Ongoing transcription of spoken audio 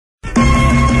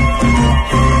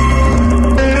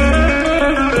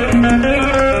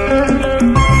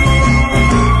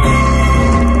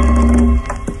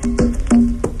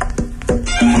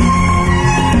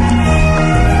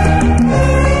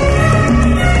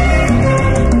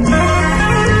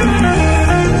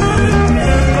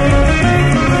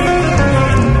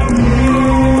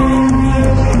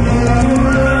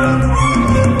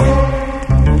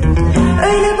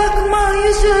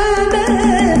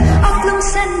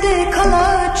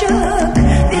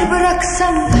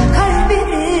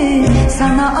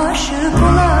sana aşık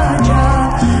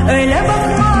olacak. Öyle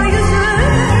bakma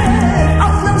yüzüme,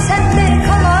 aklım sende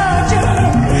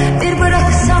kalacak. Bir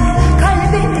bıraksam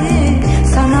kalbimi,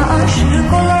 sana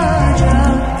aşık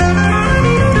olacak.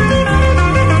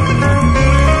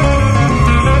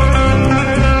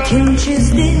 Kim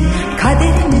çizdi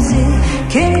kaderimizi,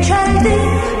 kim çeldi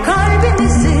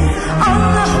kalbimizi,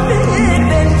 Allah bilir,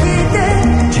 belki de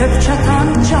çöp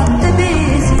çatan çattı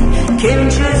bizi. Kim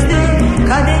çizdi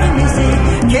kaderimizi,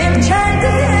 kim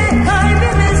çeldi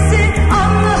kalbimizi,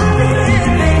 Allah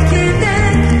bilir, belki de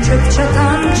çöp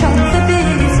çatan çattı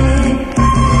bizi.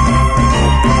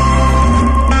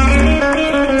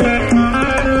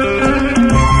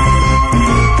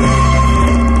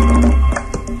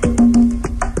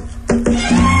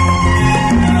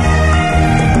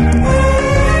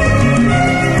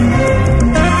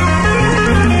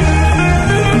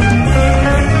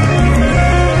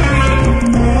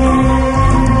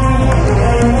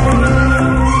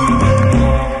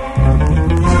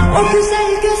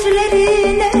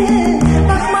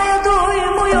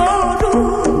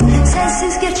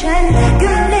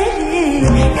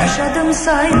 Yaşadım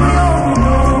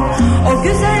saymıyorum o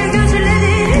güzel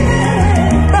gözlerine,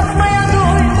 bakmaya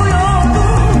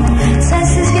doymuyordum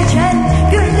sensiz geçen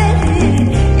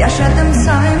günleri, yaşadım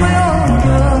saymıyorum.